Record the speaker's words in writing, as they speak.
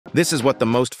This is what the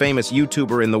most famous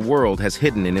YouTuber in the world has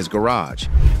hidden in his garage.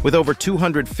 With over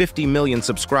 250 million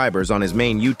subscribers on his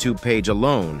main YouTube page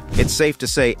alone, it's safe to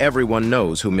say everyone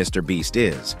knows who Mr. Beast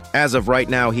is. As of right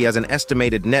now, he has an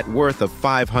estimated net worth of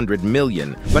 500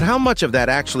 million, but how much of that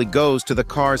actually goes to the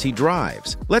cars he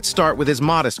drives? Let's start with his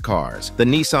modest cars, the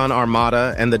Nissan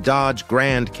Armada and the Dodge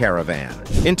Grand Caravan.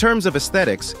 In terms of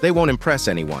aesthetics, they won't impress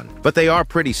anyone, but they are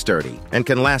pretty sturdy and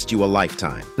can last you a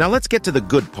lifetime. Now let's get to the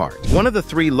good part. One of the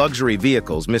three luxury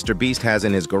vehicles Mr. Beast has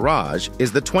in his garage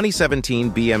is the 2017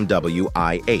 BMW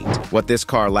i8. What this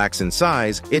car lacks in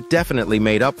size, it definitely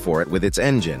made up for it with its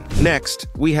engine. Next,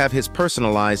 we have his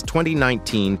personalized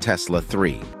 2019 Tesla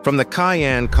 3. From the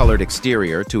cayenne-colored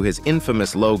exterior to his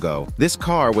infamous logo, this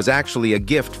car was actually a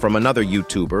gift from another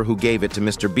YouTuber who gave it to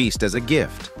Mr. Beast as a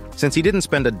gift. Since he didn't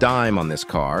spend a dime on this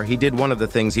car, he did one of the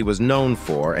things he was known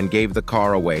for and gave the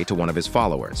car away to one of his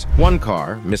followers. One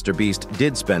car Mr. Beast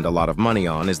did spend a lot of money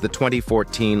on is the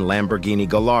 2014 Lamborghini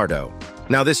Gallardo.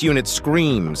 Now this unit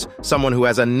screams someone who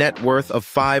has a net worth of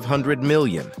 500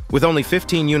 million. With only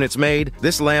 15 units made,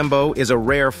 this Lambo is a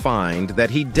rare find that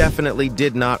he definitely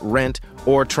did not rent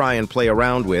or try and play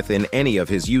around with in any of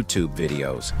his YouTube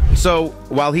videos. So,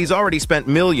 while he's already spent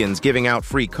millions giving out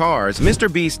free cars,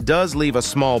 Mr. Beast does leave a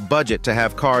small budget to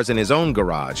have cars in his own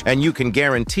garage, and you can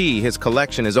guarantee his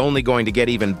collection is only going to get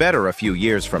even better a few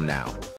years from now.